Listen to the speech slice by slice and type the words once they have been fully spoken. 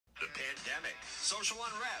social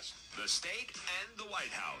unrest, the state, and the White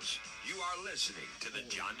House. You are listening to The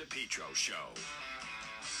John DePetro Show.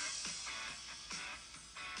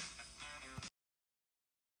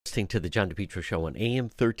 Listening to The John DePetro Show on AM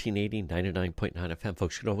 1380, 99.9 FM.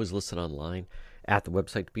 Folks, you can always listen online at the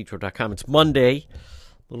website, depetro.com. It's Monday.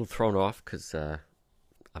 A little thrown off because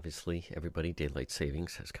obviously everybody, daylight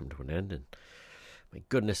savings has come to an end. And my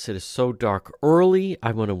goodness, it is so dark early.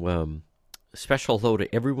 I want to special hello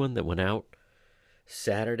to everyone that went out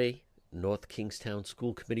Saturday. North Kingstown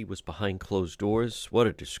School Committee was behind closed doors. What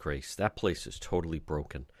a disgrace. That place is totally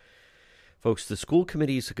broken. Folks, the school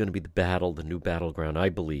committees are going to be the new battleground, I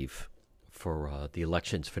believe, for the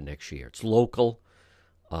elections for next year. It's local.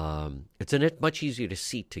 It's much easier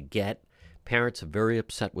to get. Parents are very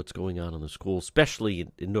upset what's going on in the school, especially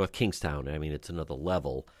in North Kingstown. I mean, it's another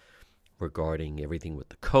level regarding everything with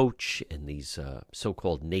the coach and these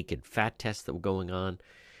so-called naked fat tests that were going on.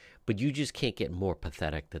 But you just can't get more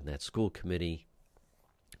pathetic than that school committee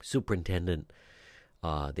superintendent.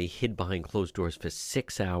 They hid behind closed doors for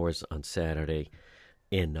 6 hours on Saturday,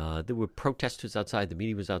 and there were protesters outside. The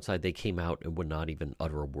media was outside. They came out and would not even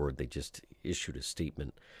utter a word. They just issued a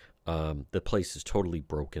statement. The place is totally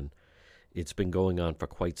broken. It's been going on for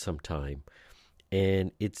quite some time,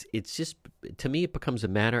 and it's just, to me, it becomes a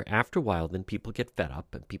matter after a while. Then people get fed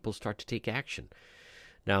up and people start to take action.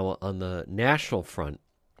 Now, on the national front,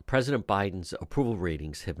 President Biden's approval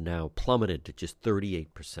ratings have now plummeted to just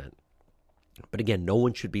 38%. But again, no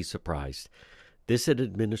one should be surprised. This is an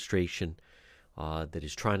administration that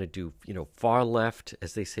is trying to do, far left,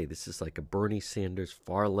 as they say. This is like a Bernie Sanders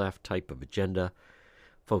far left type of agenda.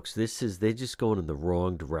 Folks, they're just going in the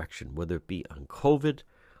wrong direction, whether it be on COVID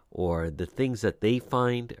or the things that they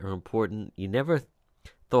find are important. You never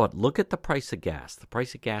thought, look at the price of gas. The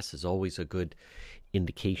price of gas is always a good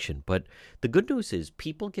indication. But the good news is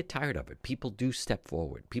people get tired of it. People do step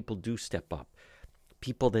forward. People do step up.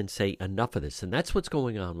 People then say, enough of this. And that's what's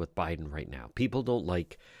going on with Biden right now. People don't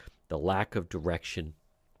like the lack of direction.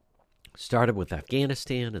 Started with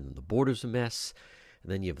Afghanistan, and then the border's a mess.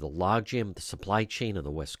 And then you have the logjam of the supply chain on the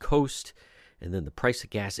West Coast. And then the price of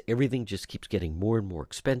gas. Everything just keeps getting more and more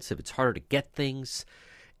expensive. It's harder to get things.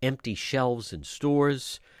 Empty shelves in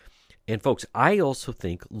stores. And folks, I also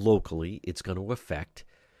think locally it's going to affect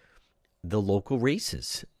the local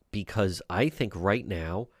races. Because I think right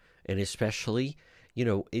now, and especially,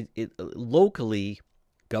 locally,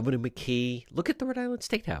 Governor McKee, look at the Rhode Island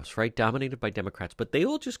State House, right? Dominated by Democrats, but they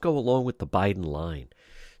all just go along with the Biden line.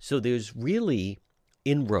 So there's really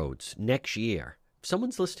inroads next year. If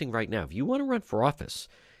someone's listening right now, if you want to run for office,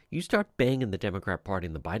 you start banging the Democrat Party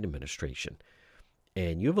and the Biden administration,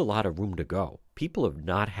 and you have a lot of room to go. People are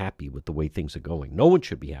not happy with the way things are going. No one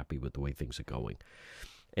should be happy with the way things are going.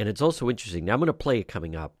 And it's also interesting. Now I'm going to play it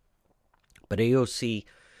coming up, but AOC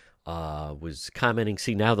was commenting,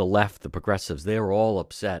 see, now the left, the progressives, they're all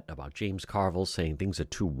upset about James Carville saying things are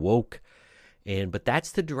too woke. But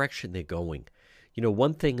that's the direction they're going.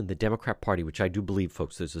 One thing in the Democrat Party, which I do believe,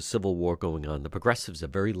 folks, there's a civil war going on. The progressives are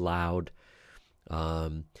very loud.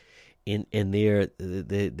 And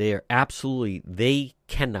they're absolutely, they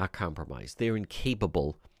cannot compromise. They're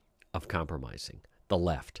incapable of compromising, the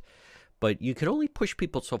left. But you can only push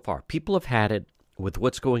people so far. People have had it with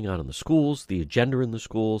what's going on in the schools, the agenda in the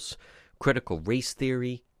schools, critical race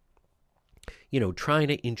theory, trying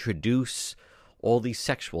to introduce all these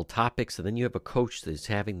sexual topics. And then you have a coach that's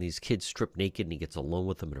having these kids stripped naked and he gets alone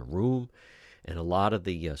with them in a room. And a lot of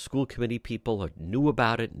the school committee people knew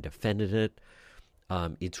about it and defended it.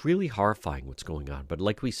 It's really horrifying what's going on. But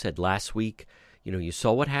like we said last week, you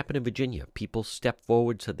saw what happened in Virginia. People stepped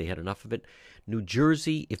forward, said they had enough of it. New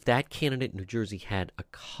Jersey, if that candidate in New Jersey had a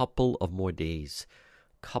couple more days,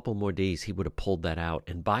 he would have pulled that out.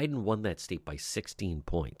 And Biden won that state by 16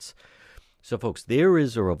 points. So, folks, there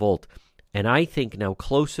is a revolt. And I think now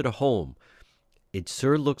closer to home, it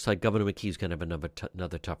sure looks like Governor McKee is going to have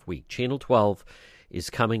another tough week. Channel 12 is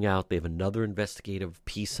coming out. They have another investigative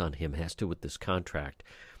piece on him. It has to do with this contract.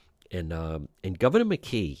 And Governor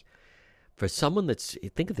McKee, for someone that's,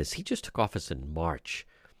 think of this, he just took office in March.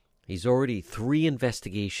 He's already 3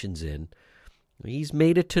 investigations in. He's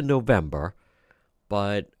made it to November.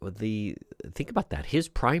 But think about that. His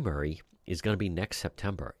primary is going to be next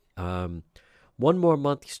September. One more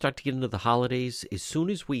month, you start to get into the holidays. As soon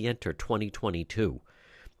as we enter 2022,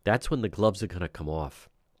 that's when the gloves are going to come off.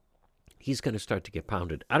 He's going to start to get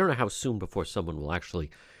pounded. I don't know how soon before someone will actually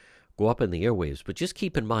go up in the airwaves, but just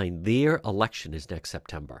keep in mind their election is next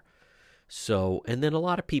September. So, and then a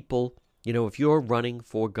lot of people, if you're running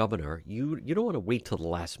for governor, you don't want to wait till the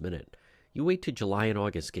last minute. You wait till July and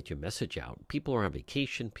August to get your message out. People are on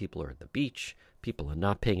vacation. People are at the beach. People are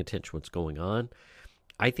not paying attention to what's going on.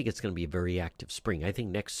 I think it's going to be a very active spring. I think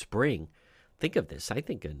next spring, think of this. I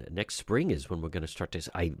think next spring is when we're going to start to,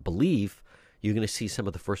 I believe you're going to see some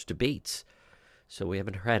of the first debates. So we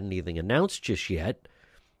haven't had anything announced just yet,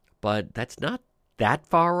 but that's not that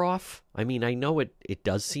far off. I mean, I know it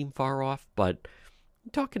does seem far off, but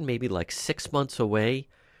I'm talking maybe like 6 months away.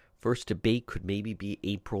 First debate could maybe be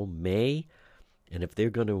April, May. And if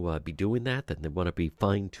they're going to be doing that, then they want to be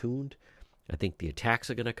fine-tuned. I think the attacks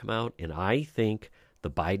are going to come out, and I think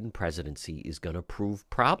the Biden presidency is going to prove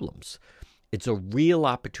problems. It's a real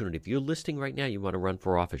opportunity. If you're listening right now, you want to run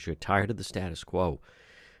for office, you're tired of the status quo,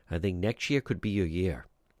 I think next year could be your year.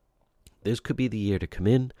 This could be the year to come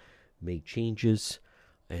in, make changes,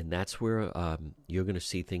 and that's where you're going to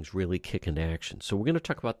see things really kick into action. So we're going to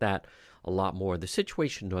talk about that a lot more. The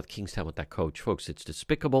situation in North Kingstown with that coach, folks, it's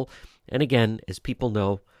despicable. And again, as people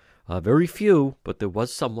know, very few, but there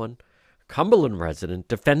was someone, Cumberland resident,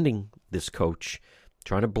 defending this coach,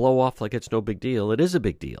 trying to blow off like it's no big deal. It is a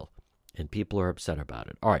big deal, and people are upset about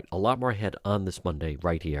it. All right, a lot more ahead on this Monday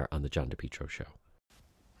right here on the John DePetro Show.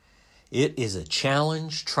 It is a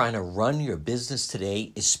challenge trying to run your business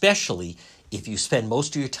today, especially if you spend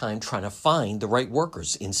most of your time trying to find the right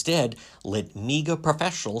workers. Instead, let MEGA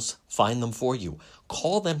professionals find them for you.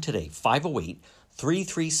 Call them today,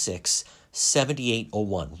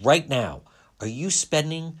 508-336-7801. Right now, are you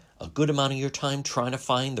spending a good amount of your time trying to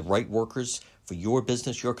find the right workers for your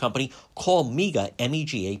business, your company? Call MEGA,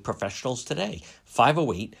 MEGA professionals today,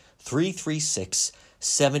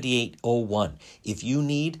 508-336-7801. If you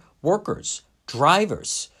need workers,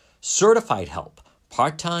 drivers, certified help,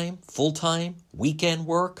 part-time, full-time, weekend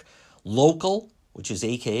work, local, which is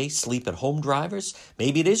AKA sleep-at-home drivers,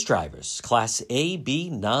 maybe it is drivers, Class A,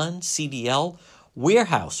 B, non-CDL,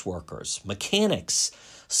 warehouse workers, mechanics,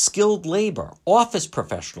 skilled labor, office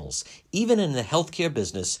professionals, even in the healthcare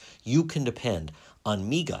business, you can depend on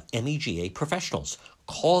MEGA, MEGA professionals.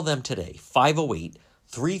 Call them today,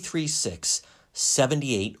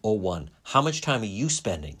 508-336-7801. How much time are you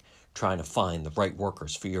spending trying to find the right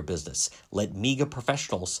workers for your business? Let MEGA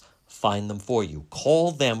professionals find them for you.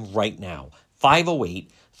 Call them right now,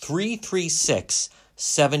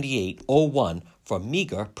 508-336-7801 for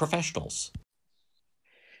MEGA professionals.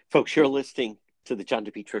 Folks, you're listening to the John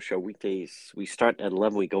DePetro Show weekdays. We start at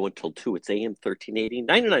 11, we go until 2. It's AM 1380,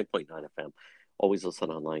 99.9 FM. Always listen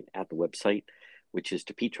online at the website, which is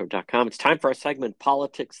DePetro.com. It's time for our segment,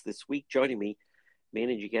 Politics This Week. Joining me,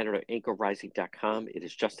 managing editor at AnchorRising.com. It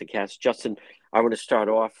is Justin Katz. Justin, I want to start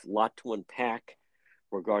off, a lot to unpack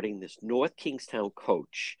regarding this North Kingstown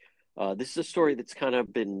coach. This is a story that's kind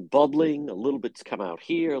of been bubbling. A little bit's come out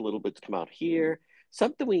here, a little bit's come out here.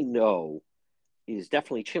 Something we know is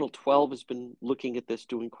definitely Channel 12 has been looking at this,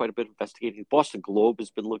 doing quite a bit of investigating. Boston Globe has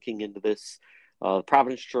been looking into this.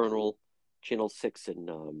 Providence Journal, Channel 6,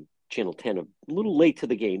 and Channel 10 are a little late to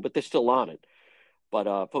the game, but they're still on it.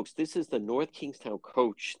 But, folks, this is the North Kingstown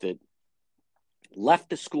coach that left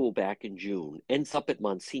the school back in June, ends up at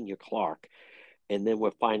Monsignor Clark, and then we're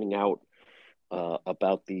finding out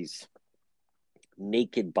about these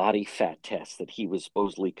naked body fat tests that he was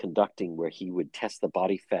supposedly conducting, where he would test the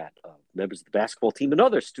body fat of members of the basketball team and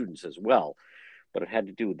other students as well. But it had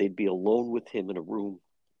to do, they'd be alone with him in a room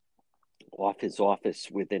off his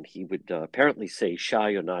office within, he would apparently say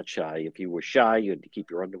shy or not shy. If you were shy, you had to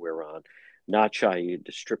keep your underwear on. Not shy, you had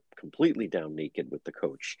to strip completely down naked with the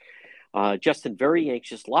coach. Justin, very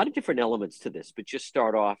anxious. A lot of different elements to this, but just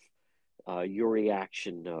start off your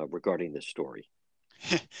reaction regarding this story.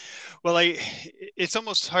 Well, it's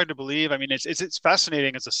almost hard to believe. I mean, it's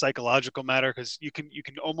fascinating as a psychological matter, because you can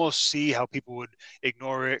almost see how people would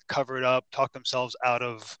ignore it, cover it up, talk themselves out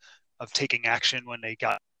of taking action when they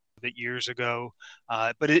got it years ago.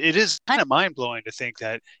 But it is kind of mind blowing to think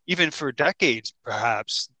that even for decades,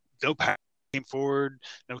 perhaps no parents came forward,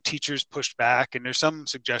 no teachers pushed back, and there's some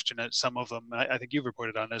suggestion that some of them, I think you've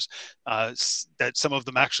reported on this, that some of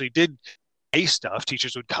them actually did stuff.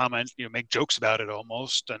 Teachers would comment, make jokes about it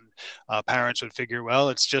almost, and parents would figure, well,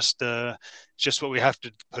 it's just what we have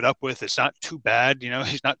to put up with. It's not too bad,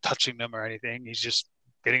 he's not touching them or anything. He's just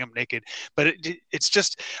getting them naked. But it's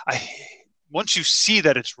just, once you see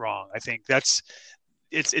that it's wrong, I think it's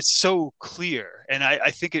so clear, and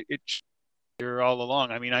I think it's clear all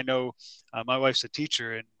along. I mean, I know my wife's a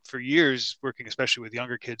teacher, and for years working, especially with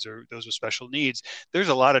younger kids or those with special needs, there's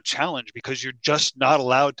a lot of challenge because you're just not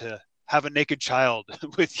allowed to have a naked child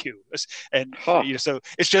with you. And so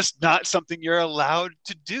it's just not something you're allowed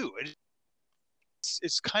to do.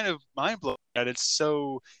 It's kind of mind-blowing that it's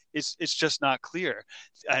just not clear,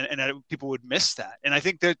 and people would miss that. And I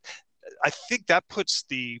think that I think that puts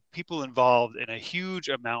the people involved in a huge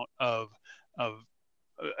amount of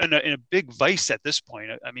in a big vice at this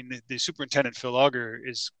point. I mean, the superintendent Phil Auger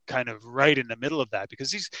is kind of right in the middle of that,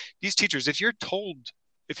 because these teachers, if you're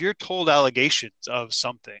told allegations of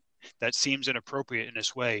something that seems inappropriate in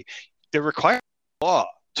this way, they're required by law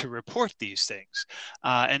to report these things.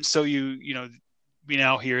 And so we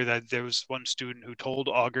now hear that there was one student who told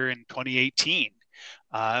Auger in 2018,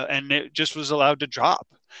 and it just was allowed to drop.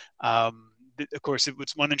 Of course,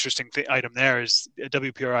 what's one interesting item there is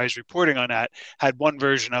WPRI's reporting on that had one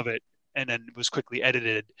version of it, and then was quickly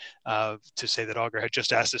edited to say that Auger had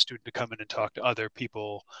just asked the student to come in and talk to other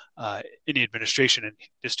people in the administration, and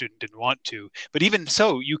the student didn't want to. But even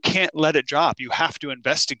so, you can't let it drop. You have to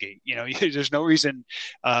investigate. There's no reason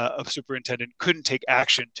a superintendent couldn't take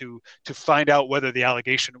action to find out whether the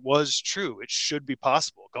allegation was true. It should be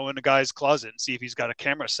possible. Go in a guy's closet and see if he's got a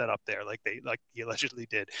camera set up there, like he allegedly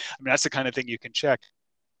did. I mean, that's the kind of thing you can check.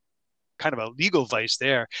 Kind of a legal vice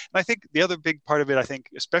there. And I think the other big part of it, I think,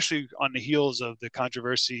 especially on the heels of the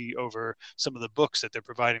controversy over some of the books that they're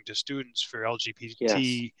providing to students for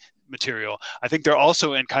LGBT material, I think they're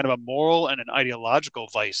also in kind of a moral and an ideological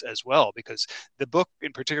vice as well, because the book,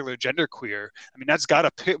 in particular, Genderqueer, I mean, that's got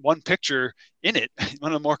one picture in it.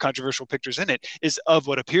 One of the more controversial pictures in it is of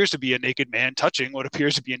what appears to be a naked man touching what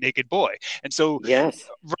appears to be a naked boy. And so right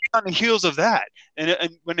on the heels of that,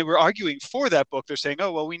 and when they were arguing for that book, they're saying,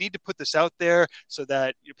 oh, well, we need to put this out there so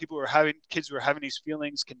that kids who are having these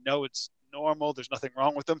feelings can know it's normal, there's nothing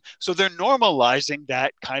wrong with them. So they're normalizing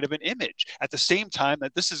that kind of an image at the same time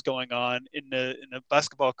that this is going on in the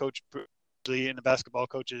basketball coach, in the basketball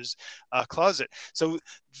coach's closet. So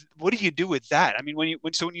what do you do with that? I mean, when you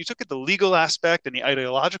look at the legal aspect and the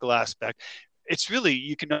ideological aspect, it's really,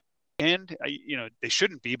 you can understand, they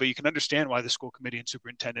shouldn't be, but you can understand why the school committee and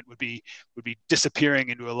superintendent would be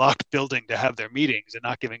disappearing into a locked building to have their meetings and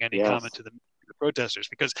not giving any comment to the protesters,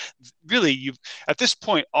 because really at this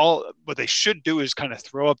point, all what they should do is kind of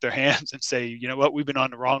throw up their hands and say, you know what, we've been on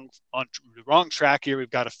the wrong track here, we've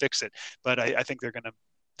got to fix it. But I think they're going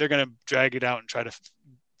to drag it out and try to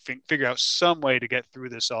figure out some way to get through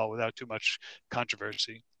this all without too much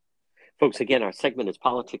controversy. Folks, again, our segment is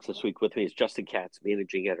Politics This Week. With me is Justin Katz,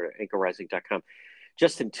 managing editor at AnchorRising.com.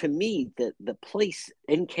 Justin, to me, the place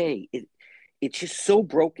NK, it's just so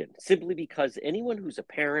broken, simply because anyone who's a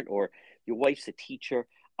parent or your wife's a teacher,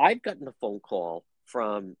 I've gotten a phone call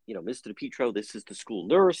from, Mr. DePietro, this is the school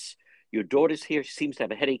nurse, your daughter's here, she seems to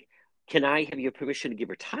have a headache. Can I have your permission to give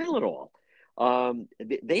her Tylenol?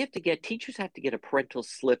 Teachers have to get a parental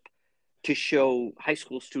slip to show high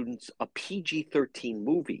school students a PG-13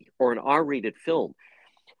 movie or an R-rated film.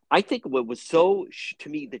 I think what was to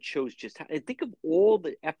me, that shows just how, and think of all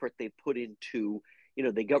the effort they put into,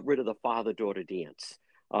 they got rid of the father-daughter dance.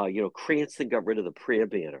 Cranston got rid of the prayer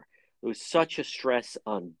banner. There was such a stress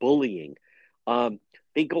on bullying.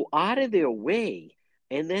 They go out of their way,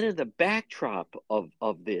 and then in the backdrop of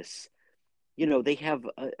this, they have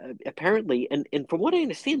apparently, and from what I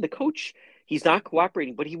understand, the coach, he's not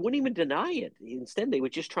cooperating, but he wouldn't even deny it. Instead, they were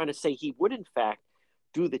just trying to say he would, in fact,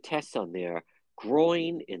 do the tests on their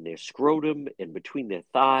groin and their scrotum and between their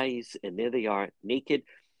thighs, and there they are, naked.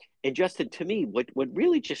 And Justin, to me, what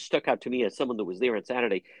really just stuck out to me as someone that was there on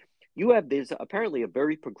Saturday, there's apparently a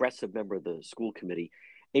very progressive member of the school committee,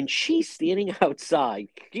 and she's standing outside.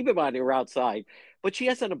 Keep in mind, they were outside, but she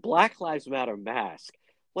has on a Black Lives Matter mask.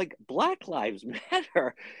 Like, Black Lives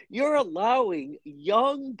Matter, you're allowing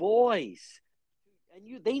young boys,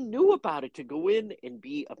 and they knew about it, to go in and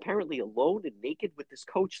be apparently alone and naked with this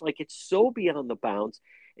coach. Like, it's so beyond the bounds.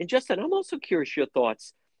 And Justin, I'm also curious your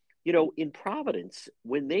thoughts. In Providence,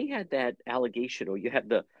 when they had that allegation, or you had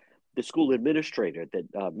the school administrator that,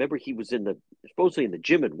 remember, he was supposedly in the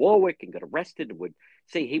gym in Warwick and got arrested, and would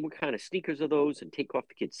say, hey, what kind of sneakers are those? And take off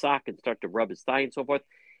the kid's sock and start to rub his thigh and so forth.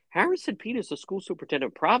 Harrison Peters, the school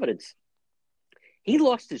superintendent of Providence, he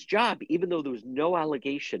lost his job, even though there was no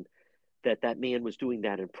allegation that man was doing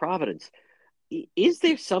that in Providence. Is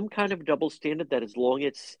there some kind of double standard that, as long as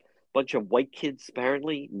it's a bunch of white kids,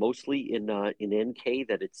 apparently, mostly in NK,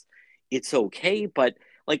 that it's okay? But,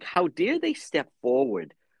 like, how dare they step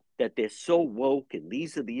forward that they're so woke, and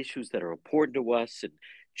these are the issues that are important to us, and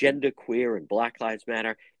genderqueer and Black Lives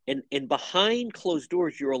Matter, and behind closed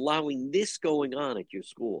doors, you're allowing this going on at your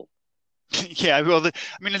school? Yeah, well, I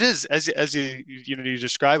mean, it is as you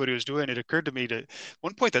describe what he was doing. It occurred to me to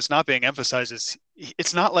one point that's not being emphasized is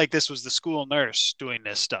it's not like this was the school nurse doing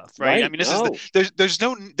this stuff, right? I Right? mean, this is No, there's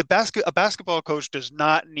no a basketball coach does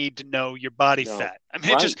not need to know your body no. fat. I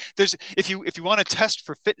mean, it just Right. there's if you want to test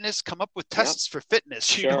for fitness, come up with Yep. tests for fitness.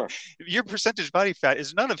 Sure. Your percentage body fat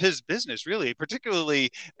is none of his business, really,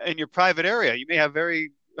 particularly in your private area. You may have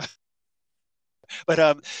very but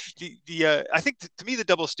the I think to me the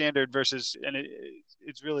double standard versus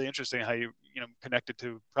it's really interesting how you connected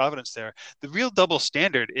to Providence there. The real double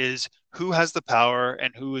standard is who has the power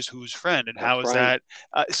and who is whose friend, and how That's is right.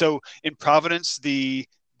 that? So in Providence, the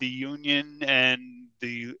union and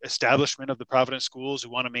the establishment of the Providence schools who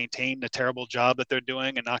want to maintain the terrible job that they're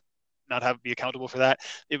doing and not have be accountable for that.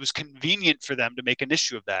 It was convenient for them to make an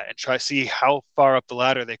issue of that and try to see how far up the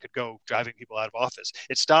ladder they could go driving people out of office.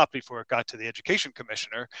 It stopped before it got to the education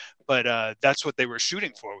commissioner, but that's what they were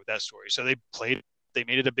shooting for with that story. So they made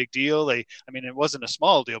it a big deal. I mean, it wasn't a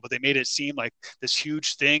small deal, but they made it seem like this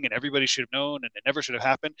huge thing and everybody should have known and it never should have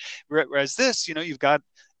happened. Whereas this, you've got,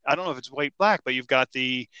 I don't know if it's white black, but you've got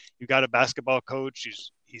a basketball coach.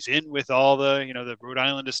 He's in with all the Rhode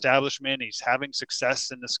Island establishment. He's having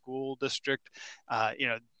success in the school district.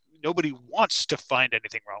 Nobody wants to find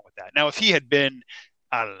anything wrong with that. Now, if he had been,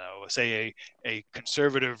 I don't know, say a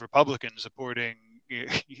conservative Republican supporting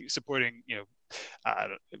uh,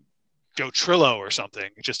 Joe Trillo or something,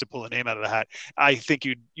 just to pull a name out of the hat, I think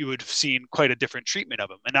you would have seen quite a different treatment of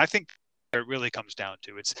him. And I think it really comes down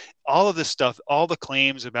to it's all of this stuff, all the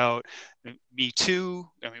claims about Me Too.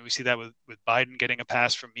 I mean, we see that with Biden getting a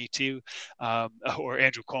pass from Me Too, or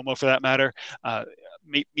Andrew Cuomo for that matter.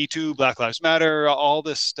 Me Too, Black Lives Matter, all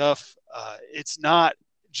this stuff. It's not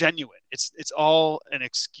genuine. It's all an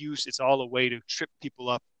excuse. It's all a way to trip people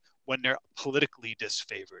up when they're politically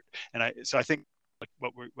disfavored. And I think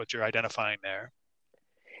what you're identifying there.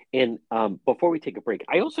 And before we take a break,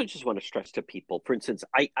 I also just want to stress to people, for instance,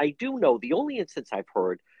 I do know the only instance I've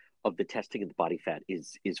heard of the testing of the body fat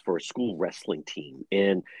is for a school wrestling team.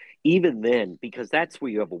 And even then, because that's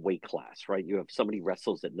where you have a weight class, right? You have somebody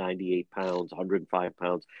wrestles at 98 pounds, 105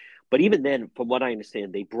 pounds. But even then, from what I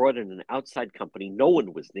understand, they brought in an outside company. No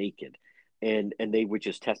one was naked, and they were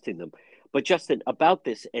just testing them. But Justin, about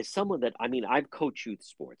this, as someone that, I mean, I've coached youth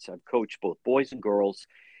sports. I've coached both boys and girls.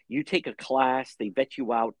 You take a class, they vet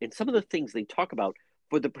you out, and some of the things they talk about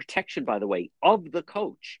for the protection, by the way, of the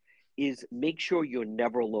coach is make sure you're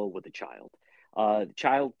never alone with the child. The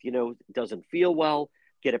child, doesn't feel well,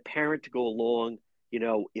 get a parent to go along,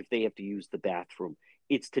 if they have to use the bathroom.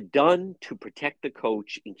 It's done to protect the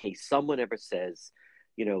coach in case someone ever says,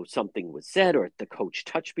 something was said or the coach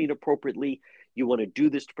touched me inappropriately. You want to do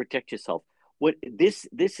this to protect yourself. What this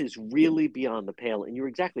is really beyond the pale, and you're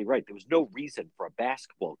exactly right. There was no reason for a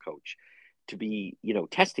basketball coach to be,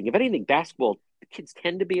 testing. If anything, basketball kids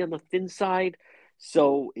tend to be on the thin side,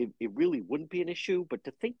 so it really wouldn't be an issue. But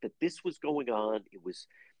to think that this was going on, it was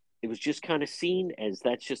just kind of seen as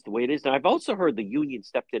that's just the way it is. And I've also heard the union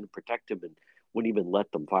stepped in and protect him and wouldn't even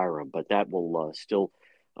let them fire him. But that will we'll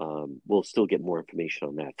still get more information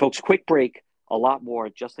on that, folks. Quick break. A lot more.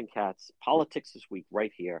 Justin Katz, Politics This Week,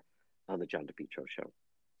 right here on the John DePetro Show.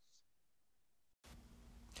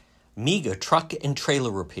 MEGA Truck and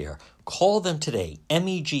Trailer Repair. Call them today.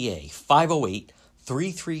 MEGA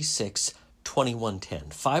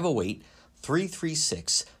 508-336-2110.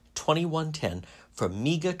 508-336-2110 for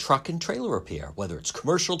MEGA Truck and Trailer Repair. Whether it's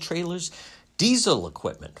commercial trailers, diesel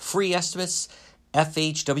equipment, free estimates,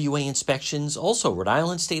 FHWA inspections, also Rhode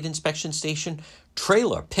Island State Inspection Station,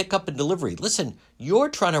 trailer pickup and delivery. Listen, you're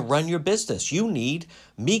trying to run your business. You need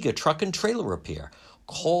MEGA Truck and Trailer Repair.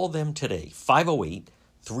 Call them today,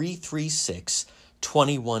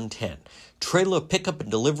 508-336-2110. Trailer pickup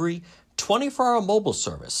and delivery, 24-hour mobile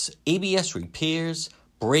service, ABS repairs,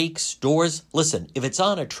 brakes, doors. Listen, if it's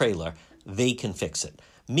on a trailer, they can fix it.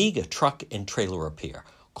 MEGA Truck and Trailer Repair.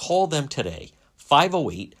 Call them today,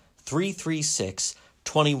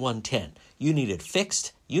 508-336-2110. You need it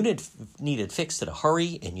fixed. You need it fixed in a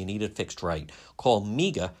hurry, and you need it fixed right. Call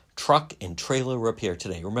MEGA Truck and Trailer Repair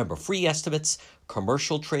today. Remember, free estimates,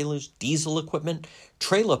 commercial trailers, diesel equipment,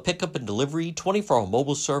 trailer pickup and delivery, 24-hour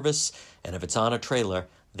mobile service, and if it's on a trailer,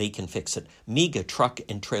 they can fix it. MEGA Truck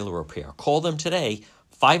and Trailer Repair. Call them today,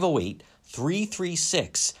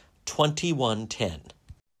 508-336-2110.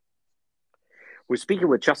 We're speaking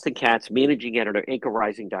with Justin Katz, managing editor,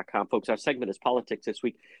 anchorrising.com. Folks, our segment is Politics This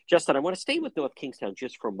Week. Justin, I want to stay with North Kingstown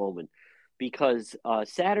just for a moment because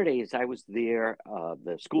Saturday, as I was there,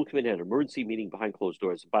 the school committee had an emergency meeting behind closed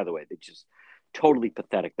doors. By the way, they're just totally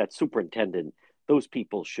pathetic. That superintendent those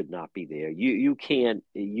people should not be there. You can't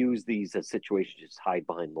use these as situations to just hide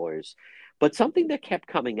behind lawyers. But something that kept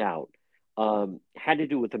coming out had to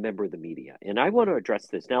do with a member of the media. And I want to address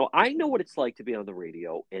this. Now, I know what it's like to be on the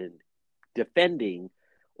radio and defending,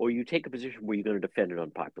 or you take a position where you're going to defend an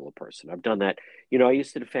unpopular person. I've done that. I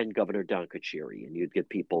used to defend Governor Don Carcieri, and you'd get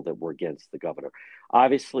people that were against the governor.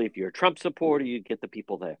 Obviously, if you're a Trump supporter, you'd get the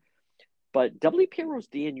people there. But WPRO's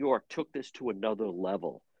Dan York took this to another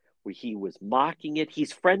level where he was mocking it.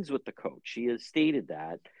 He's friends with the coach. He has stated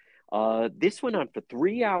that. This went on for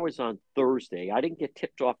 3 hours on Thursday. I didn't get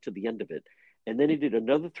tipped off to the end of it. And then he did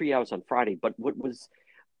another 3 hours on Friday. But what was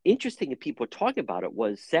interesting, and people were talking about it,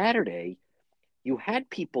 was Saturday, you had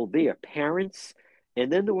people there, parents,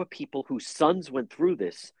 and then there were people whose sons went through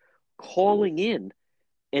this calling in,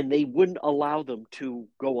 and they wouldn't allow them to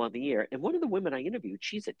go on the air. And one of the women I interviewed,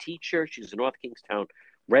 she's a teacher. She's a North Kingstown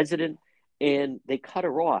resident, and they cut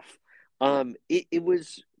her off. It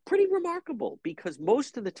was pretty remarkable because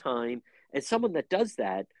most of the time, as someone that does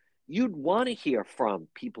that, you'd want to hear from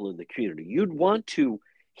people in the community. You'd want to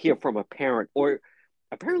hear from a parent, or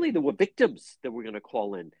apparently there were victims that were going to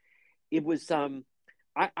call in. It was,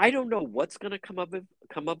 I don't know what's going to come of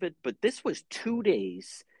it, but this was 2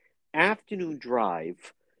 days, afternoon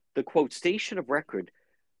drive, the quote station of record,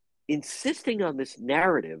 insisting on this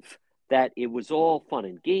narrative that it was all fun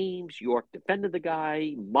and games. York defended the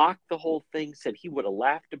guy, mocked the whole thing, said he would have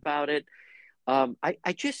laughed about it. I'm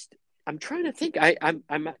trying to think. I'm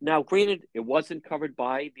now, granted, it wasn't covered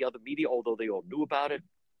by the other media, although they all knew about it.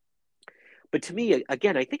 But to me,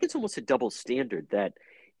 again, I think it's almost a double standard that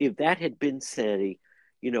if that had been, say,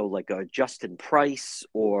 like a Justin Price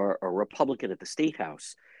or a Republican at the State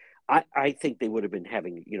House, I think they would have been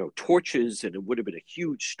having, torches, and it would have been a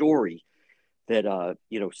huge story that,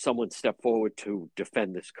 someone stepped forward to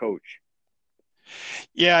defend this coach.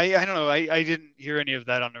 Yeah, I don't know. I didn't hear any of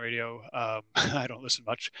that on the radio. I don't listen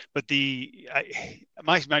much, but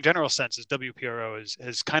my general sense is WPRO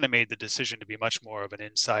has kind of made the decision to be much more of an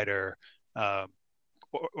insider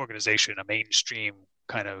organization, a mainstream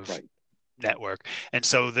kind of network. And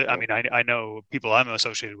so I know people I'm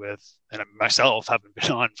associated with, and myself haven't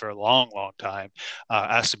been on for a long time,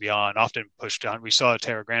 asked to be on, often pushed on. We saw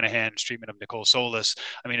Tara Granahan's treatment of Nicole Solis.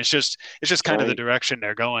 It's just kind of the direction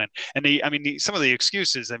they're going. And some of the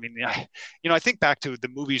excuses, I think back to the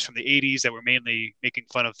movies from the 80s that were mainly making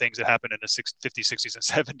fun of things that happened in the 50s, 60s, and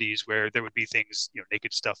 70s, where there would be things,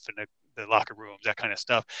 naked stuff in the locker rooms, that kind of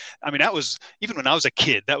stuff. That was, even when I was a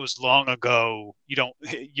kid, that was long ago.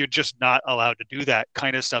 You're just not allowed to do that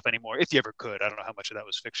kind of stuff anymore, if you ever could. I don't know how much of that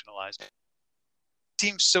was fictionalized. It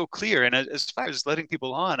seems so clear. And as far as letting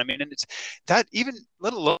people on, and it's that, even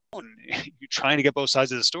let alone you trying to get both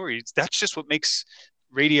sides of the story, that's just what makes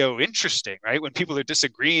radio interesting, right? When people are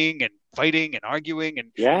disagreeing and fighting and arguing,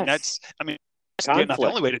 and that's not the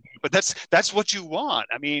only way to do it, but that's what you want.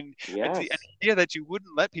 The idea that you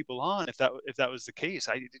wouldn't let people on if that was the case,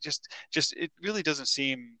 it really doesn't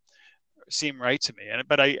seem right to me.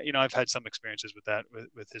 But I've had some experiences with that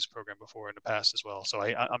with his program before in the past as well, so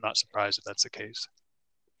I'm not surprised if that's the case.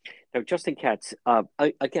 Now, Justin Katz,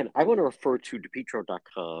 again, I want to refer to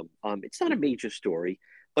DePietro.com. It's not a major story,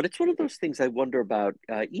 but it's one of those things I wonder about.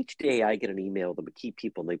 Each day I get an email that would keep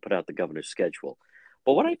people, and they put out the governor's schedule.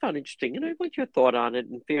 But what I found interesting, and I want your thought on it,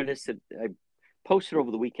 in fairness, I posted over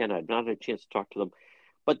the weekend, I've not had a chance to talk to them,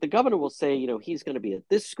 but the governor will say, he's going to be at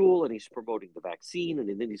this school and he's promoting the vaccine,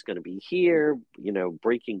 and then he's going to be here,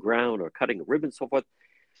 breaking ground or cutting a ribbon, so forth.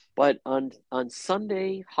 But on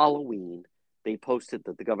Sunday, Halloween, they posted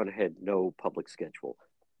that the governor had no public schedule.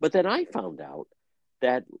 But then I found out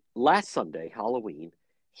that last Sunday, Halloween,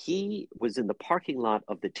 he was in the parking lot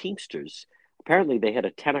of the Teamsters. Apparently, they had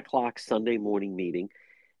a 10 o'clock Sunday morning meeting,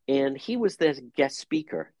 and he was their guest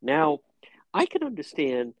speaker. Now, I can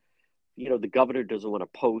understand, the governor doesn't want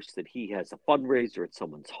to post that he has a fundraiser at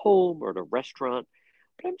someone's home or at a restaurant.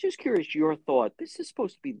 But I'm just curious, your thought. This is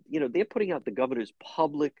supposed to be, they're putting out the governor's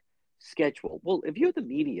public schedule. Well, if you're the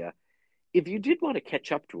media, if you did want to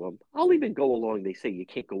catch up to him, I'll even go along. They say you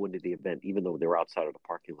can't go into the event, even though they're outside of the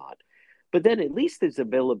parking lot. But then at least there's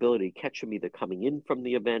availability to catch him either coming in from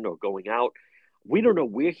the event or going out. We don't know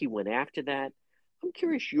where he went after that. I'm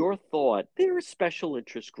curious your thought. They're a special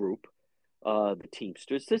interest group, the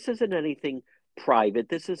Teamsters. This isn't anything private.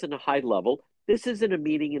 This isn't a high level. This isn't a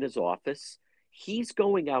meeting in his office. He's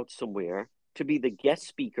going out somewhere to be the guest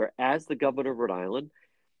speaker as the governor of Rhode Island.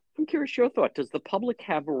 I'm curious your thought. Does the public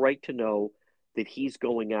have a right to know that he's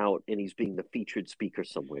going out and he's being the featured speaker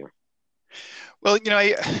somewhere? Well,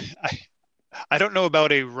 I don't know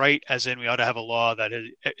about a right, as in we ought to have a law that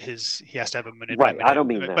he has to have Right. I don't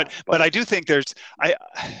mean but that, but but I do think I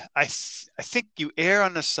I think you err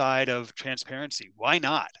on the side of transparency. Why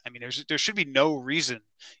not? I mean, there should be no reason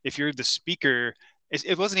if you're the speaker.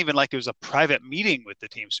 It wasn't even like it was a private meeting with the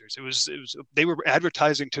Teamsters. It was they were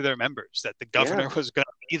advertising to their members that the yeah. governor was going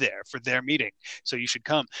to be there for their meeting, so you should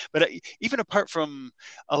come. But even apart from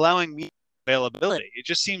allowing me availability, it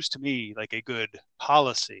just seems to me like a good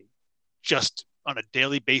policy just on a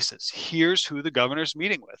daily basis. Here's who the governor's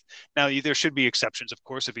meeting with. Now, there should be exceptions, of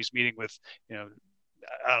course, if he's meeting with, I don't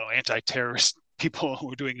know, anti-terrorist people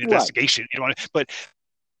who are doing an Right. investigation. But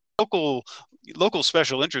local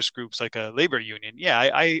special interest groups like a labor union, yeah,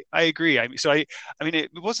 I agree. I mean,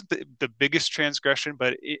 it wasn't the biggest transgression,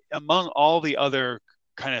 but among all the other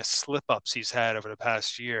kind of slip ups he's had over the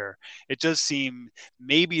past year, it does seem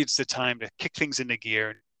maybe it's the time to kick things into gear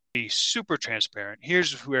and be super transparent.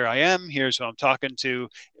 Here's where I am. Here's who I'm talking to.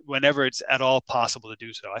 Whenever it's at all possible to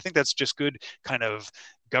do so, I think that's just good kind of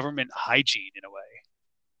government hygiene in a way.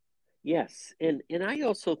 Yes, and I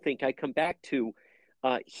also think I come back to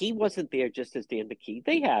he wasn't there just as Dan McKee.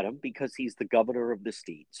 They had him because he's the governor of the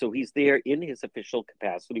state, so he's there in his official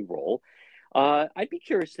capacity role. I'd be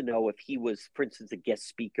curious to know if he was, for instance, a guest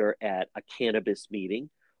speaker at a cannabis meeting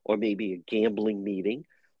or maybe a gambling meeting,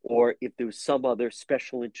 or if there was some other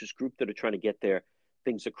special interest group that are trying to get their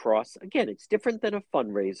things across. Again, it's different than a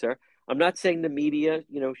fundraiser. I'm not saying the media,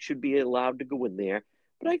 should be allowed to go in there,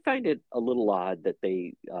 but I find it a little odd that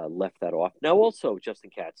they left that off. Now, also, Justin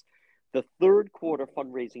Katz, the third quarter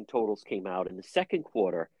fundraising totals came out in the second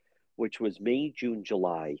quarter, which was May, June,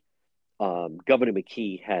 July. Governor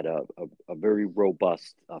McKee had a very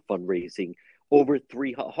robust fundraising over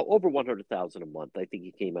 100,000 a month. I think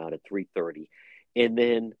he came out at 330, and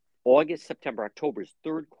then August, September, October's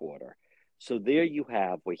third quarter. So there you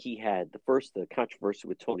have where he had the controversy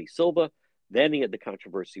with Tony Silva, then he had the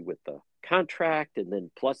controversy with the contract, and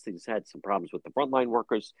then plus he's had some problems with the frontline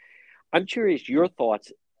workers. I'm curious your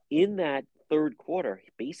thoughts in that third quarter.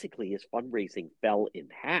 Basically, his fundraising fell in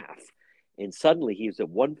half. And suddenly he was at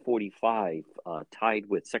 145, tied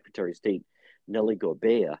with Secretary of State Nellie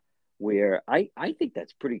Gorbea, where I think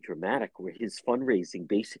that's pretty dramatic, where his fundraising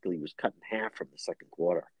basically was cut in half from the second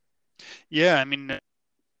quarter. Yeah, I mean, it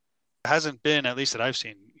hasn't been, at least that I've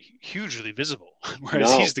seen, hugely visible, whereas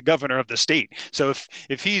No. he's the governor of the state. So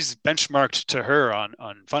if he's benchmarked to her on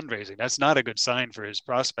fundraising, that's not a good sign for his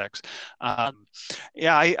prospects.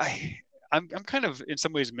 Yeah, I'm kind of in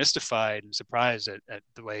some ways mystified and surprised at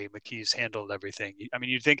the way McKee's handled everything. I mean,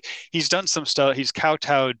 you'd think he's done some stuff. He's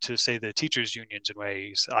kowtowed to, say, the teachers' unions in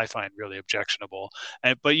ways I find really objectionable.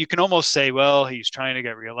 But you can almost say, well, he's trying to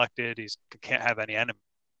get reelected. He can't have any enemies.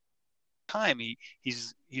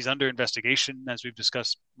 He's under investigation, as we've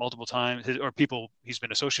discussed multiple times, or people he's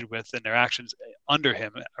been associated with and their actions under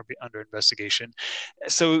him are under investigation.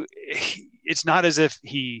 So it's not as if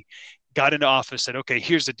he got into office, said, okay,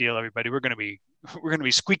 here's the deal, everybody, we're going to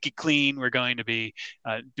be squeaky clean, we're going to be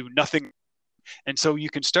do nothing. And so you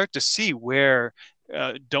can start to see where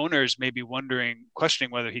donors may be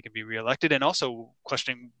questioning whether he can be reelected, and also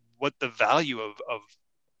questioning what the value of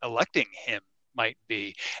electing him might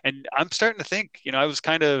be. And I'm starting to think, I was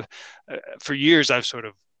kind of, for years,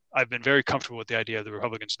 I've been very comfortable with the idea of the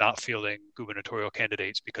Republicans not fielding gubernatorial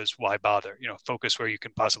candidates because why bother? Focus where you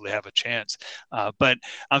can possibly have a chance. But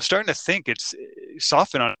I'm starting to think it's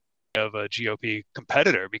softened on of a GOP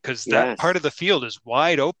competitor because that part of the field is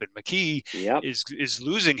wide open. McKee is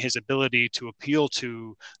losing his ability to appeal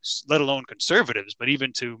to, let alone conservatives, but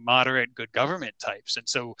even to moderate good government types. And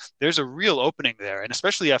so there's a real opening there. And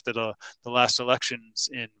especially after the last elections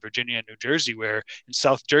in Virginia and New Jersey, where in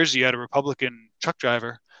South Jersey you had a Republican truck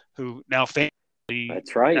driver who now famously,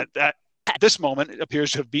 that's right, at this moment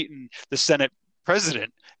appears to have beaten the Senate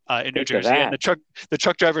president in New Jersey, and the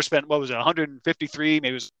truck driver spent, what was it, 153? Maybe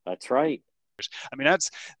it was. That's right. I mean,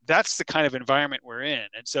 that's the kind of environment we're in,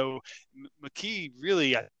 and so McKee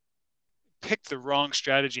really picked the wrong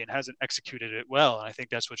strategy and hasn't executed it well. And I think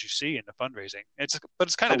that's what you see in the fundraising. But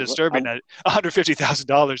it's kind of disturbing that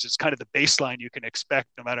 $150,000 is kind of the baseline you can expect,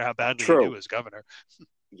 no matter how badly you do as governor.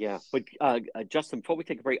 Yeah, but Justin, before we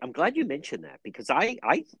take a break, I'm glad you mentioned that because I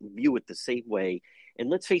view it the same way. And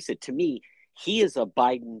let's face it, to me, he is a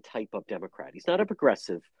Biden type of Democrat. He's not a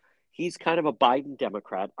progressive. He's kind of a Biden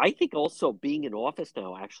Democrat. I think also being in office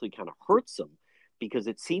now actually kind of hurts him because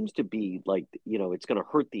it seems to be like, it's going to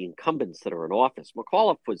hurt the incumbents that are in office.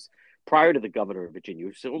 McAuliffe was, prior to the governor of Virginia,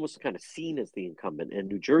 was almost kind of seen as the incumbent, and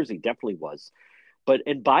New Jersey definitely was.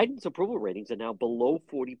 And Biden's approval ratings are now below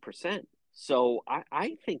 40%. So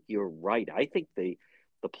I think you're right. I think the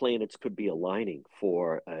the planets could be aligning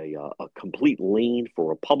for a complete lean for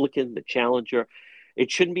Republican, the challenger.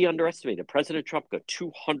 It shouldn't be underestimated. President Trump got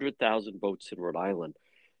 200,000 votes in Rhode Island.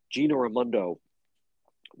 Gina Raimondo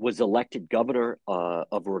was elected governor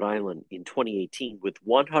of Rhode Island in 2018 with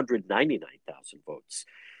 199,000 votes.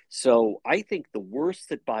 So I think the worst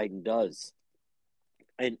that Biden does,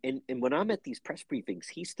 and when I'm at these press briefings,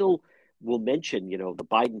 he still will mention, the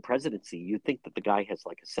Biden presidency. You think that the guy has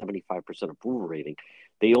like a 75% approval rating.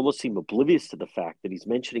 They almost seem oblivious to the fact that he's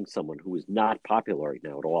mentioning someone who is not popular right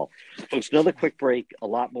now at all. Folks, another quick break, a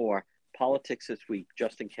lot more politics this week.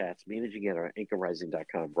 Justin Katz, managing editor at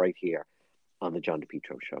anchorrising.com, right here on the John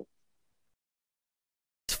DePetro Show.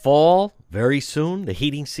 It's fall very soon. The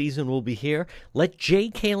heating season will be here. Let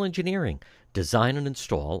JKL Engineering design and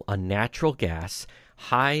install a natural gas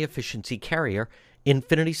high-efficiency carrier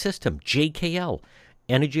Infinity system. JKL.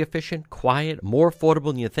 Energy efficient, quiet, more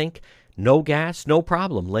affordable than you think. No gas, no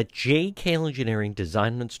problem. Let JKL Engineering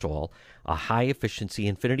design and install a high-efficiency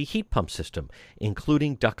Infinity heat pump system,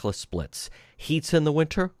 including ductless splits. Heats in the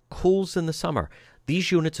winter, cools in the summer.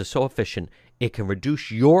 These units are so efficient, it can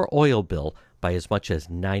reduce your oil bill by as much as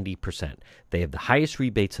 90%. They have the highest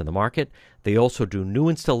rebates in the market. They also do new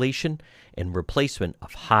installation and replacement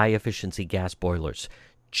of high-efficiency gas boilers.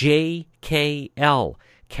 JKL,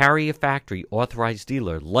 Carrier Factory authorized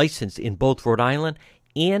dealer, licensed in both Rhode Island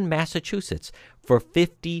and Massachusetts for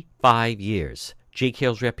 55 years.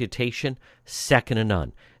 JKL's reputation, second to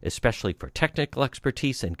none, especially for technical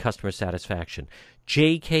expertise and customer satisfaction.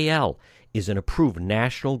 JKL is an approved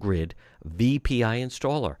National Grid VPI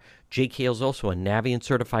installer. JKL is also a Navient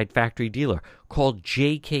certified factory dealer. Called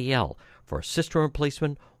JKL for a system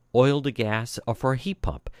replacement, oil to gas, or for a heat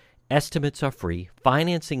pump. Estimates are free.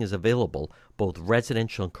 Financing is available, both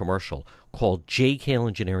residential and commercial. Call JKL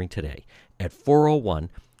Engineering today at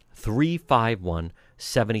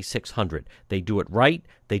 401-351-7600. They do it right.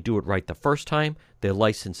 They do it right the first time. They're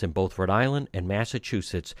licensed in both Rhode Island and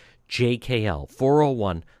Massachusetts. JKL,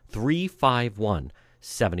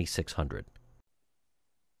 401-351-7600.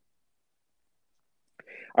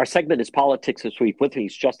 Our segment is Politics This Week. With me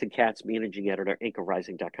is Justin Katz, managing editor,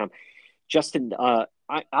 anchorrising.com. Justin, I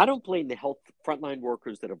don't blame the health frontline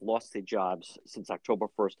workers that have lost their jobs since October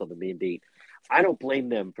 1st on the mandate. I don't blame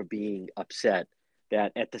them for being upset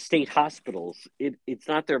that at the state hospitals, it's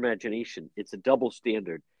not their imagination. It's a double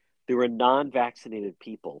standard. There are non-vaccinated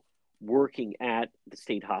people working at the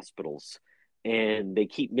state hospitals, and they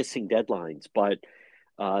keep missing deadlines. But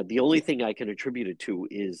the only thing I can attribute it to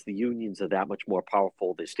is the unions are that much more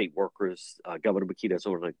powerful. The state workers, Governor McKee doesn't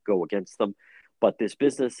want to go against them. But this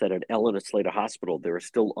business at an Ellen Slater hospital, there are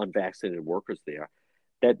still unvaccinated workers there.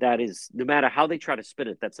 That is, no matter how they try to spin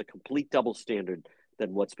it, that's a complete double standard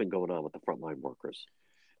than what's been going on with the frontline workers.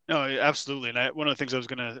 No, absolutely. And one of the things I was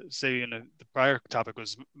going to say in the prior topic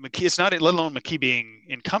was McKee. It's not, let alone McKee being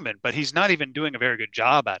incumbent, but he's not even doing a very good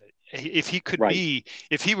job at it. If he could be,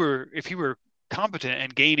 if he were competent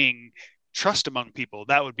and gaining trust among people,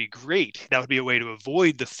 that would be great. That would be a way to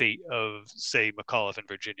avoid the fate of, say, McAuliffe in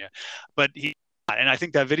Virginia. But and I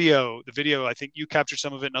think the video, I think you captured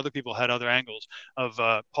some of it, and other people had other angles of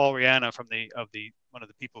Paul Rihanna from one of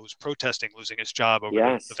the people who's protesting losing his job over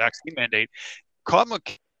the vaccine mandate, caught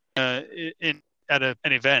McKee at an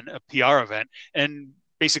event, a PR event, and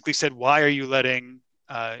basically said, "Why are you letting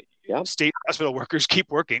state hospital workers keep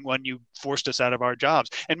working when you forced us out of our jobs?"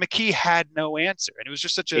 And McKee had no answer, and it was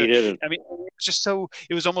just such a. I mean,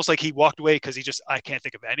 it was almost like he walked away because I can't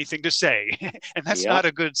think of anything to say, and that's not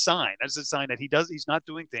a good sign. That's a sign that he's not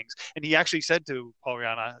doing things. And he actually said to Paul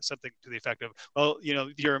Rihanna something to the effect of, "Well,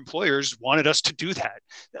 your employers wanted us to do that."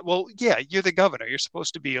 Well, yeah, you're the governor. You're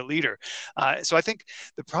supposed to be a leader. So I think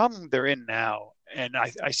the problem they're in now, and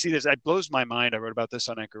I see this, it blows my mind. I wrote about this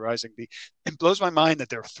on Anchor Rising. It blows my mind that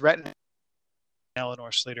they're threatening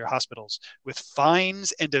Eleanor Slater hospitals with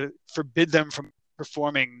fines and to forbid them from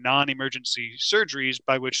performing non-emergency surgeries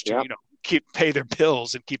by which to pay their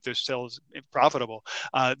bills and keep themselves profitable.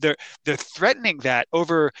 They're threatening that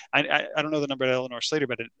over. I don't know the number at Eleanor Slater,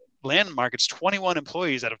 but at Landmark, it's 21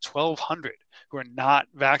 employees out of 1,200 who are not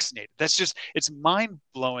vaccinated. It's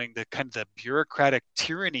mind-blowing, the kind of the bureaucratic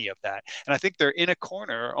tyranny of that. And I think they're in a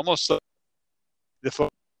corner, almost like the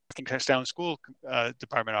folks in Kingstown School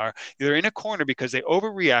Department are. They're in a corner because they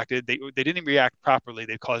overreacted. They didn't react properly.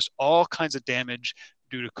 They caused all kinds of damage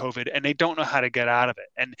due to COVID, and they don't know how to get out of it.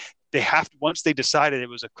 And they have to, once they decided it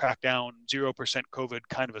was a crackdown 0% COVID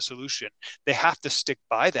kind of a solution, they have to stick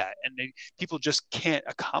by that, and people just can't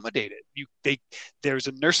accommodate it. There's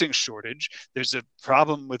a nursing shortage. There's a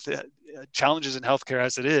problem with challenges in healthcare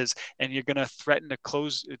as it is, and you're going to threaten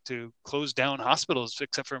to close down hospitals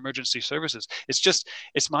except for emergency services.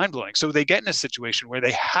 It's mind-blowing. So they get in a situation where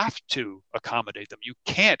they have to accommodate them. You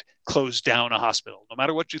can't close down a hospital no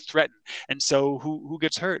matter what you threaten. And so who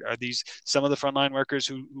gets hurt? Are these some of the frontline workers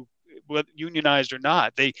who whether unionized or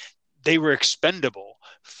not, they were expendable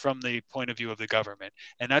from the point of view of the government.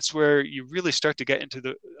 And that's where you really start to get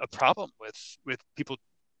into a problem with people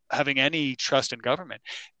having any trust in government.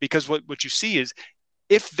 Because what you see is,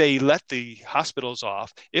 if they let the hospitals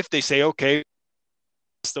off, if they say, okay,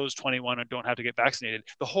 those 21 don't have to get vaccinated,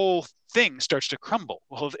 the whole thing starts to crumble.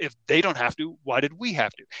 Well, if they don't have to, why did we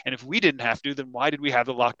have to? And if we didn't have to, then why did we have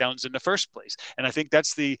the lockdowns in the first place? And I think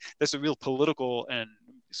that's a real political and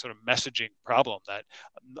sort of messaging problem that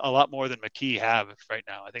a lot more than McKee have right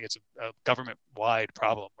now. I think it's a government-wide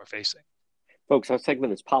problem we're facing. Folks, our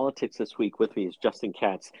segment is Politics This Week. With me is Justin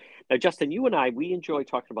Katz. Now, Justin, you and I, we enjoy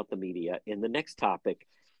talking about the media. In the next topic,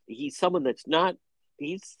 he's someone that's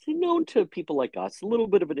he's known to people like us, a little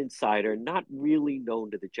bit of an insider, not really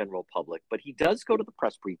known to the general public, but he does go to the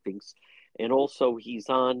press briefings, and also he's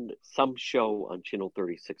on some show on Channel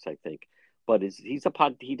 36, I think. But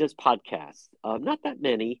he does podcasts, not that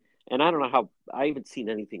many, and I don't know how, I haven't seen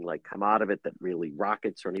anything like come out of it that really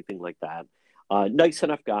rockets or anything like that. Nice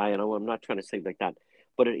enough guy, and I'm not trying to say like that,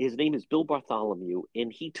 but his name is Bill Bartholomew,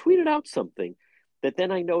 and he tweeted out something that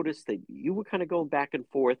then I noticed that you were kind of going back and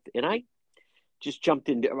forth, and I just jumped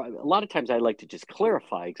in. A lot of times I like to just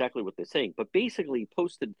clarify exactly what they're saying, but basically he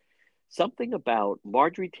posted something about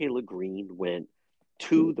Marjorie Taylor Greene went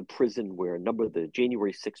to the prison where a number of the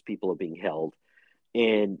January 6 people are being held.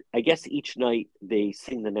 And I guess each night they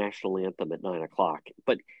sing the national anthem at 9:00.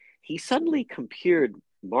 But he suddenly compared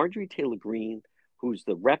Marjorie Taylor Greene, who's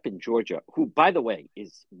the rep in Georgia, who, by the way,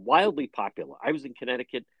 is wildly popular. I was in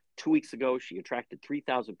Connecticut 2 weeks ago. She attracted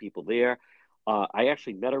 3,000 people there. I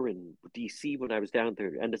actually met her in D.C. when I was down there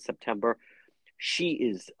at the end of September. She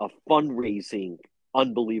is a fundraising,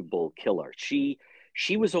 unbelievable killer.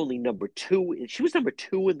 She was only number two. She was number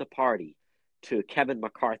 2 in the party to Kevin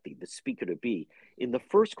McCarthy, the Speaker to be. In the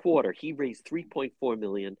first quarter, he raised $3.4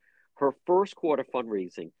 million. Her first quarter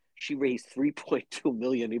fundraising, she raised $3.2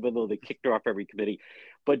 million, even though they kicked her off every committee.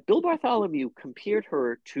 But Bill Bartholomew compared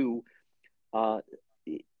her to, I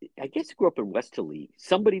guess he grew up in Westerly,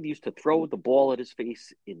 somebody that used to throw the ball at his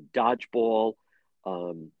face in dodgeball,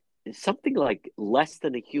 something like less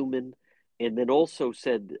than a human. And then also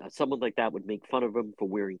said someone like that would make fun of him for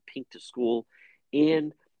wearing pink to school.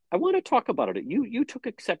 And I want to talk about it. You took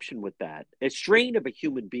exception with that. A strain of a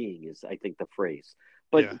human being is, I think, the phrase.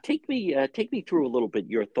 But yeah. Take me through a little bit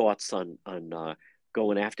your thoughts on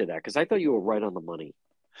going after that, because I thought you were right on the money.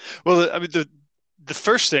 Well, I mean, the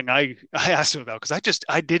first thing I asked him about, because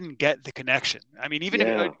I didn't get the connection. I mean, even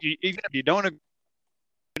if you don't agree,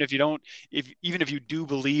 even if you do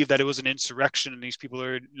believe that it was an insurrection and these people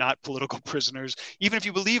are not political prisoners, even if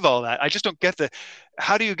you believe all that, I just don't get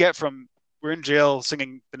how do you get from we're in jail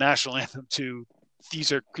singing the national anthem to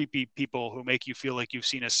these are creepy people who make you feel like you've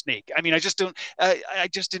seen a snake? I mean, I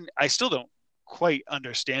still don't quite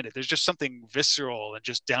understand it. There's just something visceral and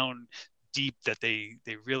just down deep that they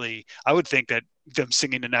really, I would think that them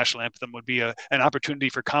singing the national anthem would be an opportunity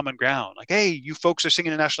for common ground. Like, hey, you folks are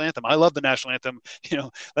singing the national anthem. I love the national anthem.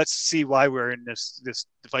 Let's see why we're in this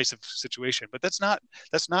divisive situation. But that's not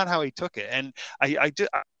how he took it. And I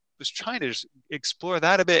was trying to explore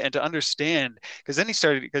that a bit and to understand, because then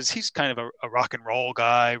because he's kind of a rock and roll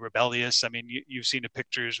guy, rebellious. I mean, you've seen the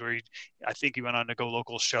pictures where I think he went on a Go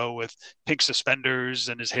Local show with pink suspenders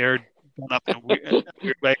and his hair done up in a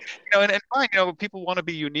weird way. And fine, people want to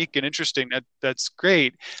be unique and interesting. That's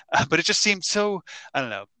great. But it just seemed so, I don't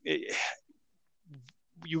know.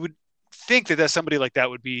 You would think that somebody like that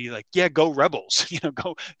would be like, yeah, go rebels,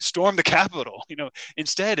 go storm the Capitol.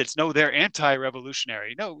 Instead it's no, they're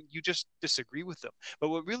anti-revolutionary. No, you just disagree with them. But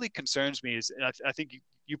what really concerns me is, and I think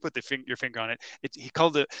you put your finger on it. He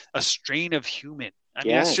called it a strain of human. I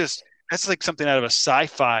mean, that's like something out of a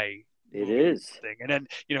sci-fi. It is thing. And then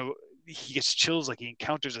he gets chills like he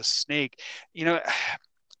encounters a snake.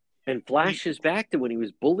 And flashes back to when he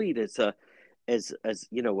was bullied as a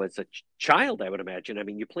child, I would imagine. I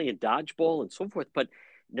mean, you're playing dodgeball and so forth, but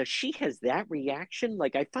now she has that reaction.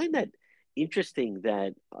 Like, I find that interesting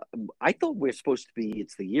that I thought we're supposed to be,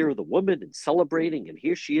 it's the year of the woman and celebrating. And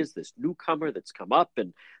here she is, this newcomer that's come up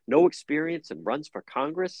and no experience and runs for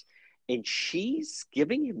Congress. And she's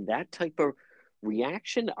giving him that type of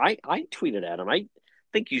reaction. I tweeted at him, I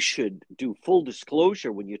think you should do full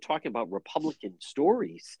disclosure when you're talking about Republican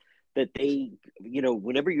stories, that they,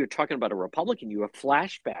 whenever you're talking about a Republican, you have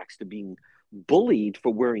flashbacks to being bullied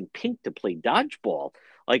for wearing pink to play dodgeball.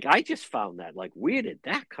 Like, I just found that, like, where did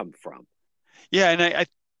that come from? Yeah, and I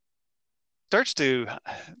starts to,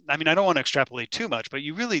 I mean, I don't want to extrapolate too much, but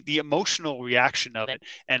you really, the emotional reaction of it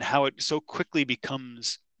and how it so quickly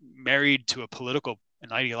becomes married to a political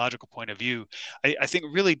and ideological point of view, I think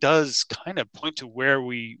really does kind of point to where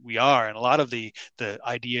we are. And a lot of the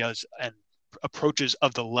ideas and approaches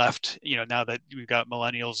of the left, now that we've got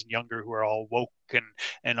millennials and younger who are all woke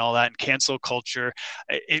and all that, and cancel culture,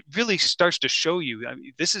 it really starts to show you. I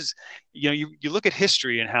mean, this is, you look at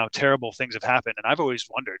history and how terrible things have happened, and I've always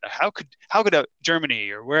wondered how could Germany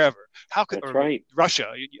or wherever, how could, That's or right.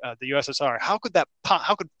 Russia, the USSR, how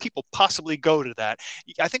could people possibly go to that?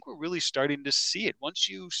 I think we're really starting to see it once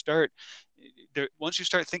you start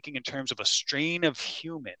thinking in terms of a strain of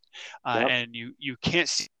human, Yep. and you can't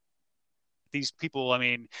see these people. I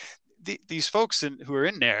mean, these folks who are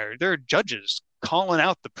in there, they're judges calling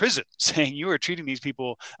out the prison, saying you are treating these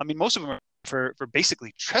people. I mean, most of them are for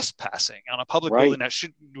basically trespassing on a public Right. building that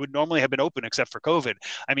would normally have been open except for COVID.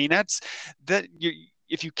 I mean,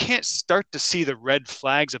 if you can't start to see the red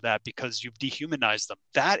flags of that because you've dehumanized them,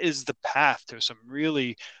 that is the path to some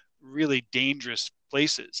really, really dangerous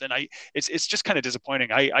places. And it's just kind of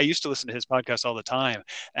disappointing. I used to listen to his podcast all the time,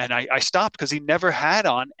 and I stopped because he never had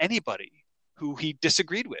on anybody who he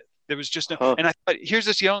disagreed with. There was just no, and I thought, here's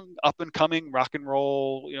this young up and coming rock and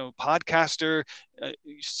roll, podcaster.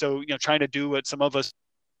 So, trying to do what some of us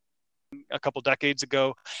a couple decades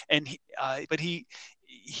ago. And but he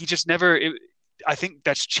just never, I think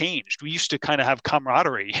that's changed. We used to kind of have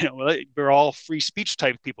camaraderie, we're all free speech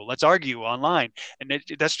type people. Let's argue online. And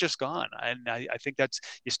that's just gone. And I think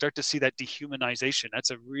you start to see that dehumanization.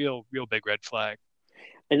 That's a real, real big red flag.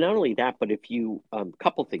 And not only that, but if you,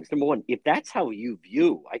 couple things. Number one, if that's how you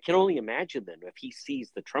view, I can only imagine then if he sees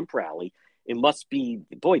the Trump rally, it must be,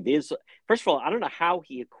 boy, first of all, I don't know how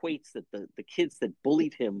he equates that the kids that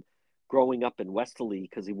bullied him growing up in Westerly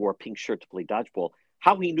because he wore a pink shirt to play dodgeball,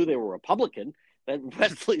 how he knew they were Republican. That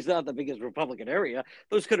Westerly's not the biggest Republican area.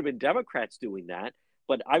 Those could have been Democrats doing that.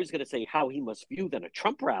 But I was going to say how he must view then a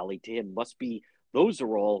Trump rally to him must be, those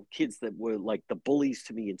are all kids that were like the bullies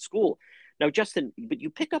to me in school. Now, Justin, but you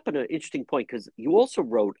pick up on an interesting point because you also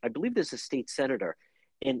wrote, I believe there's a state senator,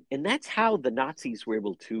 and that's how the Nazis were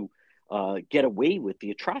able to get away with the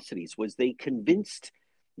atrocities, was they convinced,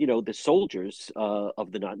 the soldiers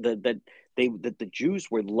of that the Jews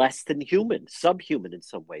were less than human, subhuman in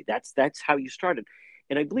some way. That's how you started.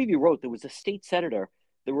 And I believe you wrote there was a state senator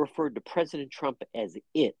that referred to President Trump as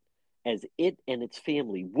it and its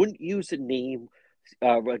family, wouldn't use a name.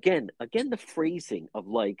 Again, the phrasing of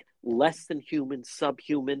like less than human,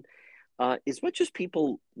 subhuman, as much as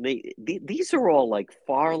people these are all like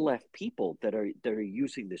far left people that are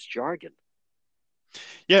using this jargon.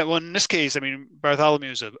 Yeah, well, in this case, I mean,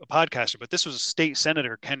 Bartholomew is a podcaster, but this was State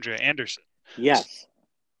Senator Kendra Anderson. Yes.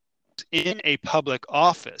 In a public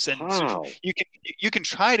office, and wow. So you can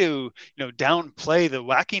try to downplay the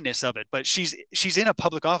wackiness of it, but she's in a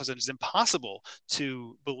public office, and it's impossible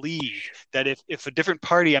to believe that if a different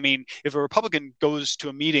party, I mean, if a Republican goes to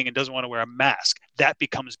a meeting and doesn't want to wear a mask, that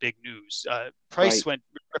becomes big news.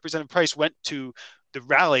 Representative Price went to the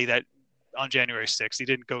rally that on January 6th. He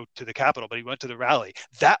didn't go to the Capitol, but he went to the rally.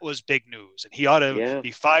 That was big news, and he ought to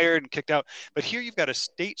be fired and kicked out. But here you've got a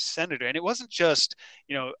state senator, and it wasn't just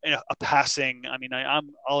a passing. I mean,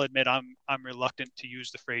 I'll admit I'm reluctant to use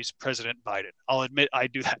the phrase President Biden. I'll admit I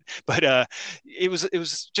do that, but it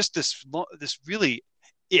was just this really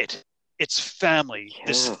its family,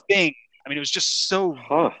 this thing. I mean, it was just so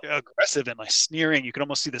aggressive and like sneering. You could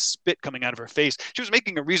almost see the spit coming out of her face. She was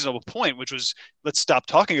making a reasonable point, which was, let's stop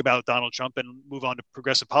talking about Donald Trump and move on to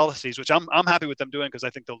progressive policies, which I'm happy with them doing because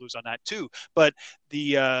I think they'll lose on that too. But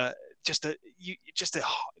the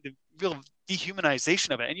real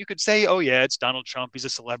dehumanization of it. And you could say, oh yeah, it's Donald Trump. He's a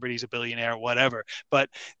celebrity. He's a billionaire, whatever. But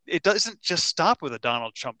it doesn't just stop with a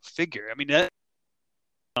Donald Trump figure. I mean,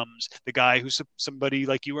 the guy who's somebody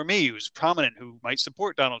like you or me who's prominent, who might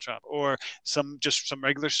support Donald Trump, or some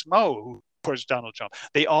regular schmo who supports Donald Trump.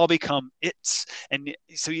 They all become its. And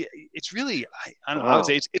so it's really, I don't know, I would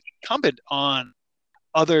say it's incumbent on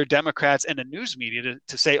other Democrats and the news media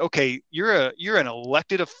to say, okay, you're an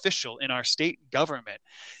elected official in our state government.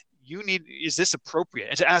 Is this appropriate?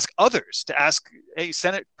 And to ask others, hey,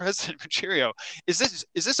 Senate President Pacheco, is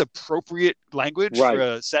this appropriate language for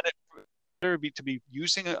a Senate to be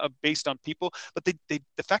using based on people? But the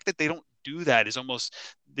fact that they don't do that is almost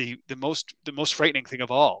the most frightening thing of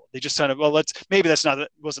all. They just kind of, well,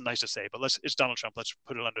 wasn't nice to say, but it's Donald Trump, let's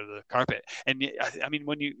put it under the carpet. And I mean,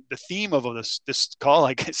 the theme of this call,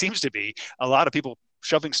 like, it seems to be a lot of people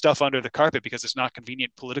shoving stuff under the carpet because it's not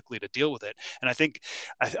convenient politically to deal with it. And I think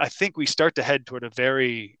we start to head toward a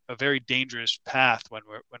very dangerous path when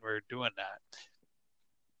we're doing that.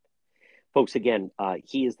 Folks, again,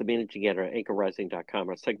 he is the managing editor at anchorrising.com.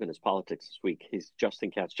 Our segment is Politics This Week. He's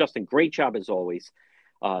Justin Katz. Justin, great job as always.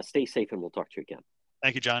 Stay safe, and we'll talk to you again.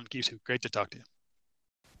 Thank you, John. You too. Great to talk to you.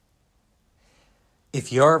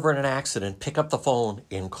 If you're ever in an accident, pick up the phone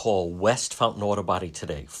and call West Fountain Auto Body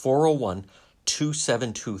today,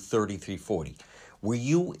 401-272-3340. Were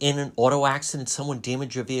you in an auto accident? Someone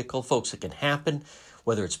damaged your vehicle? Folks, it can happen,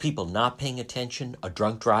 whether it's people not paying attention, a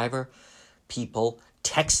drunk driver, people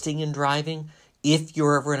texting and driving. If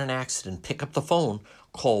you're ever in an accident, pick up the phone,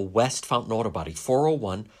 call West Fountain Auto Body,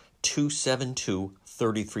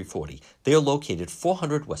 401-272-3340. They're located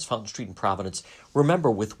 400 West Fountain Street in Providence. Remember,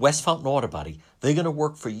 with West Fountain Auto Body, they're going to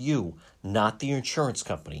work for you, not the insurance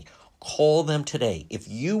company. Call them today. If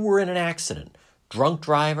you were in an accident, drunk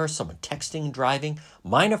driver, someone texting and driving,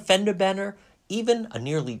 minor fender bender, even a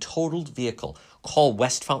nearly totaled vehicle, call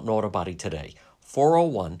West Fountain Auto Body today,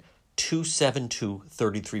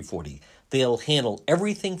 401-272-3340. They'll handle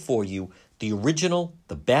everything for you, the original,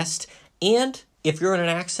 the best, and if you're in an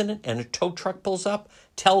accident and a tow truck pulls up,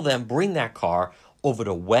 tell them bring that car over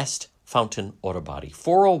to West Fountain Auto Body,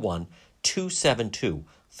 401-272-3340,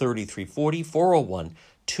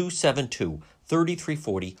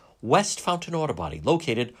 401-272-3340, West Fountain Auto Body,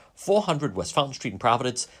 located 400 West Fountain Street in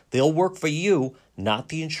Providence. They'll work for you, not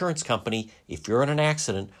the insurance company. If you're in an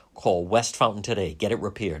accident, call West Fountain today. Get it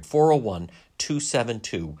repaired,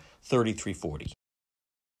 401-272-3340.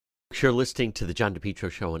 You're listening to the John DePetro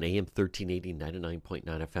Show on AM 1380, 99.9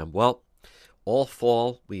 FM. Well, all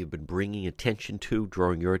fall we have been bringing attention to,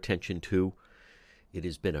 drawing your attention to. It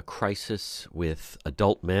has been a crisis with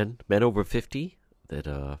adult men over 50, that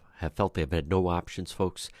have felt they've had no options,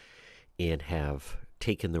 folks, and have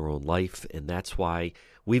taken their own life. And that's why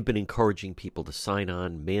we've been encouraging people to sign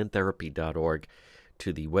on, mantherapy.org,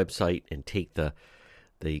 to the website and take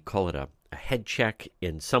they call it a head check,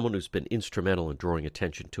 and someone who's been instrumental in drawing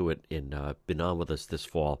attention to it and been on with us this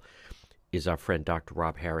fall is our friend Dr.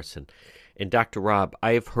 Rob Harrison. And Dr. Rob,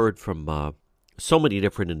 I have heard from so many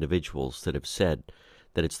different individuals that have said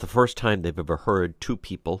that it's the first time they've ever heard two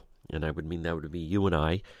people, and I would mean that would be you and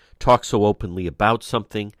I, talk so openly about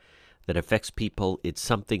something that affects people. It's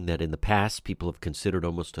something that in the past people have considered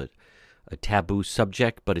almost a taboo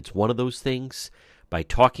subject, but it's one of those things. By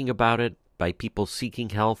talking about it, by people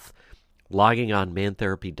seeking health, logging on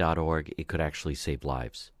mantherapy.org, it could actually save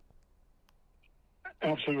lives.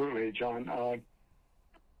 Absolutely, John.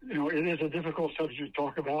 It is a difficult subject to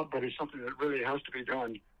talk about, but it's something that really has to be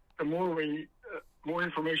done. The more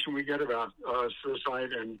information we get about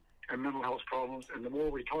suicide and mental health problems, and the more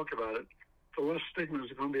we talk about it, the less stigma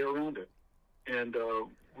is going to be around it. And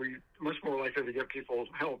we're much more likely to get people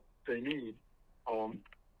help they need.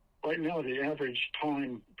 Right now, the average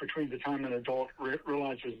time between the time an adult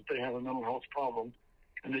realizes that they have a mental health problem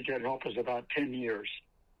and they get help is about 10 years.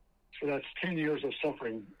 So that's 10 years of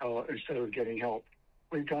suffering instead of getting help.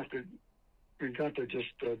 We've got to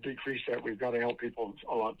just decrease that. We've got to help people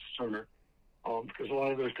a lot sooner because a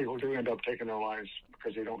lot of those people do end up taking their lives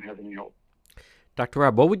because they don't have any help. Dr.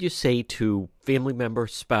 Rob, what would you say to family member,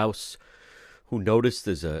 spouse who notice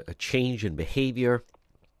there's a change in behavior?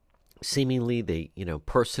 Seemingly,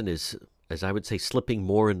 person is, as I would say, slipping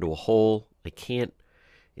more into a hole. They can't,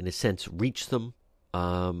 in a sense, reach them.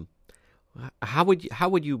 How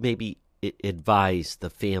would you maybe advise the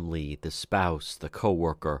family, the spouse, the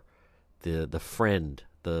coworker, the friend,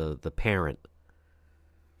 the parent?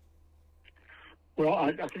 Well,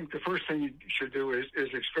 I think the first thing you should do is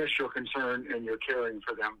express your concern and your caring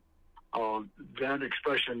for them. That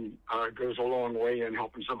expression goes a long way in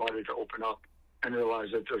helping somebody to open up and realize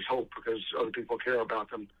that there's hope because other people care about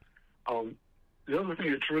them. The other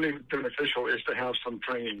thing that's really beneficial is to have some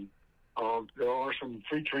training. There are some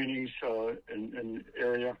free trainings in the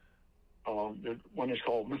area. One is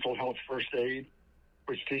called Mental Health First Aid,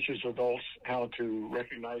 which teaches adults how to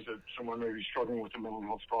recognize that someone may be struggling with a mental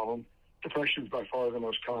health problem. Depression is by far the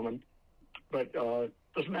most common, but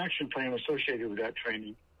there's an action plan associated with that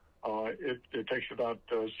training. It takes about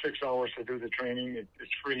 6 hours to do the training.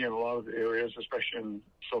 It's free in a lot of the areas, especially in the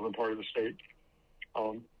southern part of the state.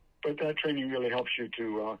 But that training really helps you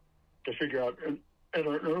to figure out at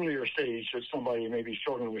an earlier stage that somebody may be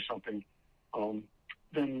struggling with something.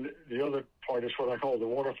 Then the other part is what I call the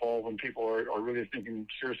waterfall, when people are really thinking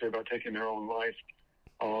seriously about taking their own life.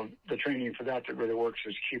 The training for that really works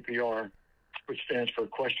is QPR, which stands for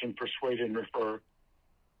Question, Persuade, and Refer.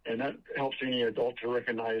 And that helps any adult to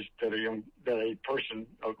recognize that a person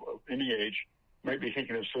of any age might be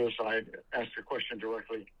thinking of suicide, ask the question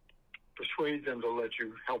directly, persuade them to let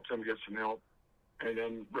you help them get some help, and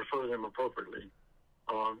then refer them appropriately.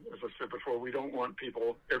 As I said before, we don't want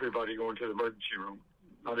everybody going to the emergency room.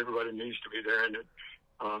 Not everybody needs to be there, and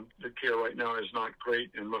the care right now is not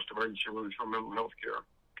great in most emergency rooms for mental health care.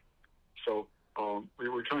 So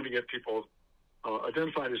we're trying to get people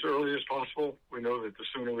identified as early as possible. We know that the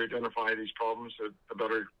sooner we identify these problems, the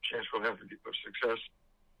better chance we'll have of success.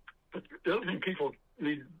 But the other thing people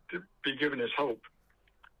need to be given is hope.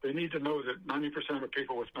 They need to know that 90% of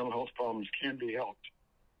people with mental health problems can be helped.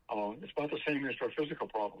 It's about the same as for physical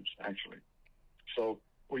problems, actually. So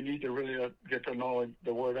we need to really get the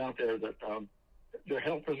word out there that the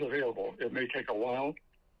help is available. It may take a while,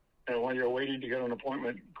 and while you're waiting to get an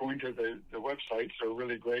appointment, going to the websites are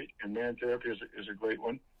really great, and Man Therapy is a great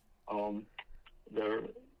one. The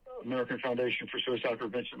American Foundation for Suicide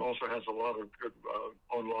Prevention also has a lot of good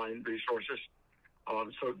online resources.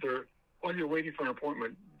 So while you're waiting for an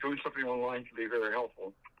appointment, doing something online can be very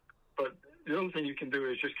helpful. But the other thing you can do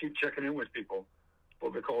is just keep checking in with people,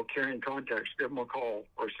 what we call carrying contacts. Give them a call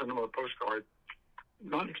or send them a postcard.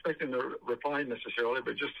 Not expecting a reply necessarily,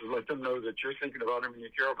 but just to let them know that you're thinking about them and you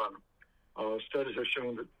care about them. Studies have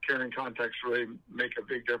shown that carrying contacts really make a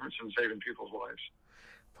big difference in saving people's lives.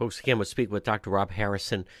 Folks, again, we're speaking with Dr. Rob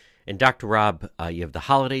Harrison. And Dr. Rob, you have the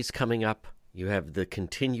holidays coming up. You have the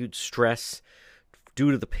continued stress due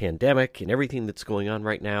to the pandemic and everything that's going on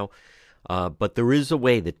right now. But there is a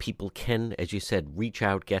way that people can, as you said, reach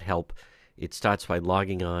out, get help. It starts by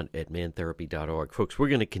logging on at mantherapy.org. Folks, we're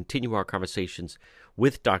going to continue our conversations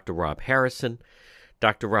with Dr. Rob Harrison.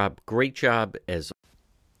 Dr. Rob, great job as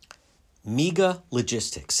MEGA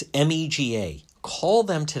Logistics, MEGA. Call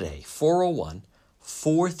them today,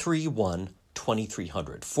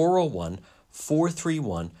 401-431-2300.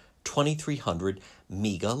 401-431-2300,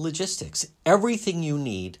 MEGA Logistics. Everything you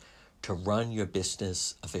need to run your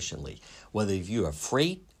business efficiently. Whether you have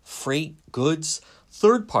freight, goods,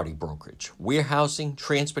 third-party brokerage, warehousing,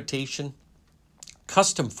 transportation,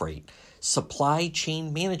 custom freight, supply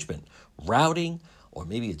chain management, routing, or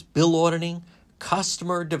maybe it's bill ordering,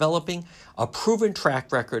 customer developing, a proven track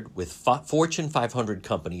record with Fortune 500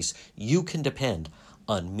 companies, you can depend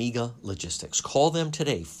on MEGA Logistics. Call them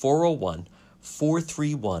today,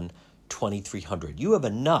 401-431-2300. You have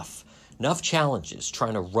enough challenges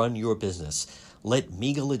trying to run your business. Let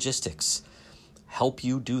MEGA Logistics help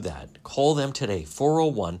you do that. Call them today,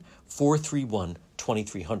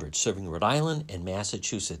 401-431-2300, serving Rhode Island and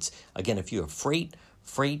Massachusetts. Again, if you have freight,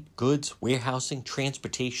 goods, warehousing,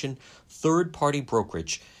 transportation, third-party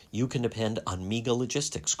brokerage, you can depend on MEGA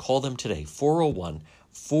Logistics. Call them today,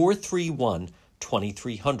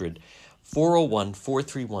 401-431-2300,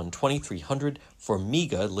 401-431-2300 for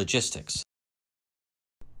MEGA Logistics.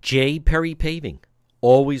 J. Perry Paving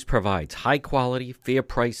always provides high quality, fair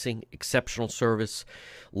pricing, exceptional service.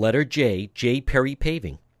 Letter J. J. Perry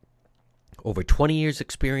Paving. Over 20 years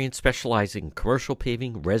experience specializing in commercial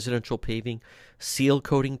paving, residential paving, seal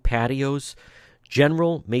coating, patios,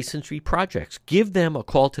 general masonry projects. Give them a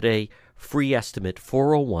call today. Free estimate,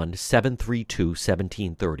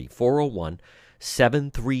 401-732-1730.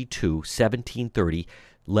 401-732-1730.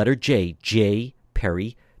 Letter J. J.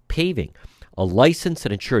 Perry Paving. A licensed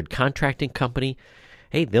and insured contracting company.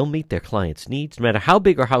 Hey, they'll meet their clients' needs, no matter how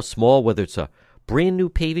big or how small, whether it's a brand new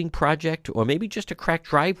paving project or maybe just a cracked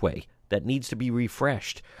driveway that needs to be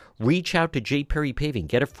refreshed. Reach out to J. Perry Paving.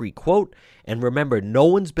 Get a free quote. And remember, no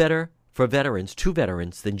one's better for veterans, to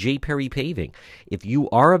veterans, than J. Perry Paving. If you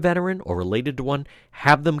are a veteran or related to one,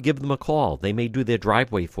 have them give them a call. They may do their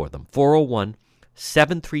driveway for them.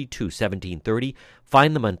 401-732-1730.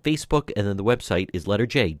 Find them on Facebook, and then the website is letter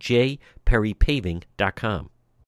J, jperrypaving.com.